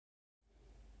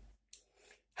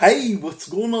Hey, what's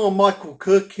going on? Michael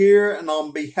Cook here, and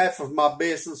on behalf of my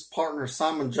business partner,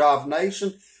 Simon Jive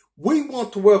Nation, we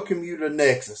want to welcome you to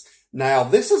Nexus. Now,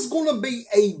 this is going to be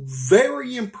a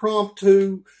very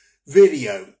impromptu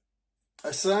video.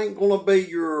 This ain't going to be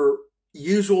your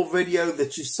usual video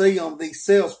that you see on these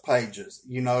sales pages,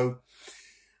 you know.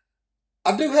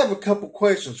 I do have a couple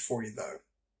questions for you, though.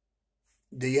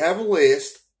 Do you have a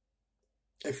list?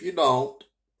 If you don't,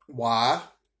 why?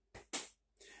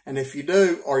 And if you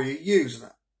do, are you using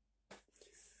it?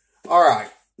 All right.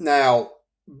 Now,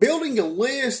 building a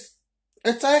list,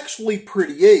 it's actually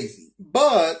pretty easy.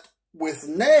 But with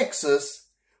Nexus,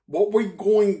 what we're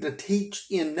going to teach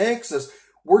in Nexus,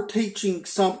 we're teaching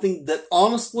something that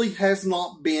honestly has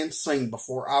not been seen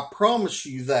before. I promise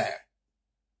you that.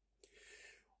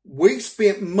 We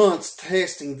spent months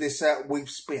testing this out. We've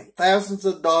spent thousands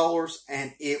of dollars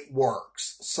and it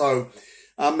works. So,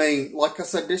 I mean, like I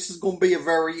said, this is going to be a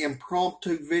very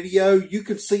impromptu video. You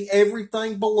can see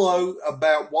everything below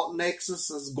about what Nexus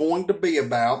is going to be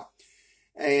about.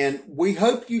 And we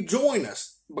hope you join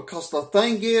us, because the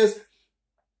thing is,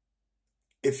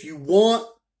 if you want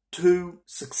to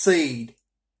succeed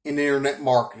in internet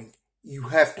marketing, you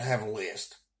have to have a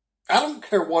list. I don't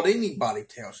care what anybody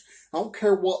tells you. I don't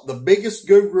care what the biggest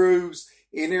gurus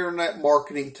in internet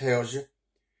marketing tells you.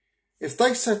 If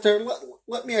they sit there,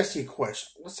 let me ask you a question.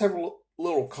 Let's have a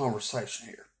little conversation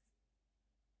here.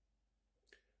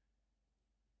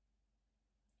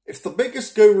 If the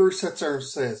biggest guru sits there and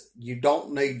says, you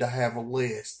don't need to have a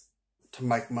list to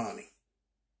make money,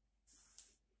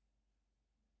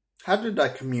 how did they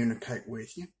communicate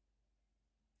with you?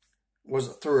 Was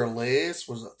it through a list?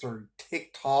 Was it through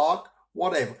TikTok?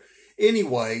 Whatever.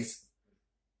 Anyways,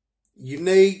 you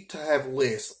need to have a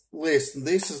list. Listen,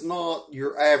 this is not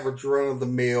your average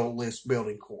run-of-the-mill list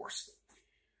building course.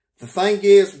 The thing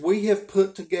is, we have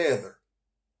put together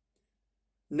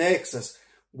Nexus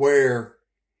where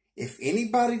if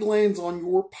anybody lands on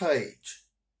your page,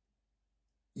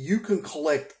 you can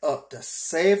collect up to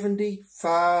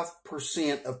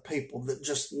 75% of people that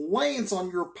just lands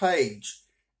on your page,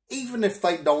 even if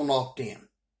they don't opt in.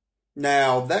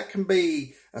 Now, that can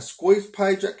be a squeeze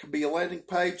page, that could be a landing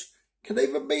page, could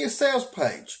even be a sales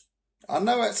page. I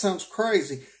know that sounds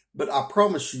crazy, but I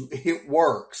promise you it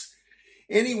works.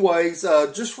 Anyways,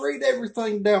 just read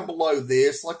everything down below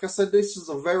this. Like I said, this is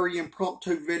a very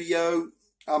impromptu video.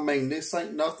 I mean, this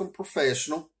ain't nothing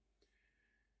professional.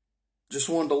 Just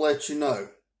wanted to let you know.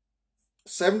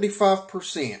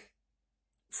 75%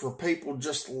 for people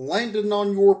just landing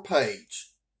on your page,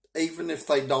 even if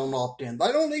they don't opt in.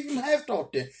 They don't even have to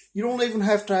opt in. You don't even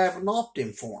have to have an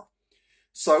opt-in form.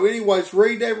 So anyways,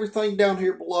 read everything down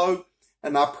here below,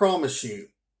 and I promise you,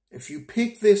 if you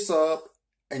pick this up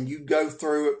and you go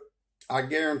through it, I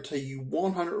guarantee you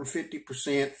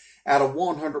 150% out of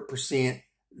 100%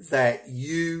 that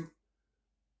you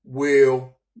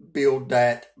will build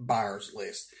that buyer's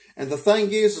list. And the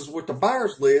thing is with the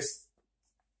buyer's list,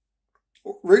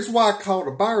 the reason why I call it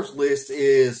a buyer's list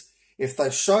is if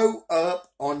they show up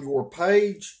on your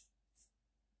page,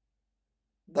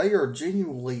 they are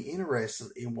genuinely interested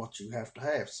in what you have to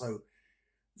have. So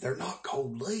they're not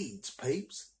cold leads,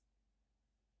 peeps.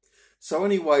 So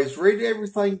anyways, read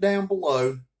everything down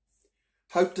below.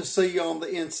 Hope to see you on the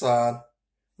inside.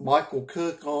 Michael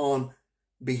Cook on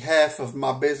behalf of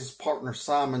my business partner,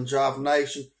 Simon Jive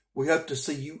Nation. We hope to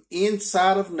see you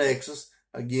inside of Nexus.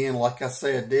 Again, like I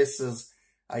said, this is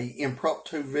an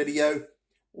impromptu video.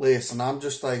 Listen, I'm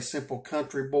just a simple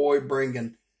country boy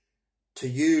bringing to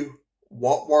you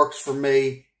what works for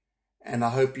me, and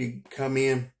I hope you come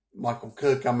in. Michael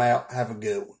Cook, I'm out. Have a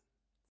good one.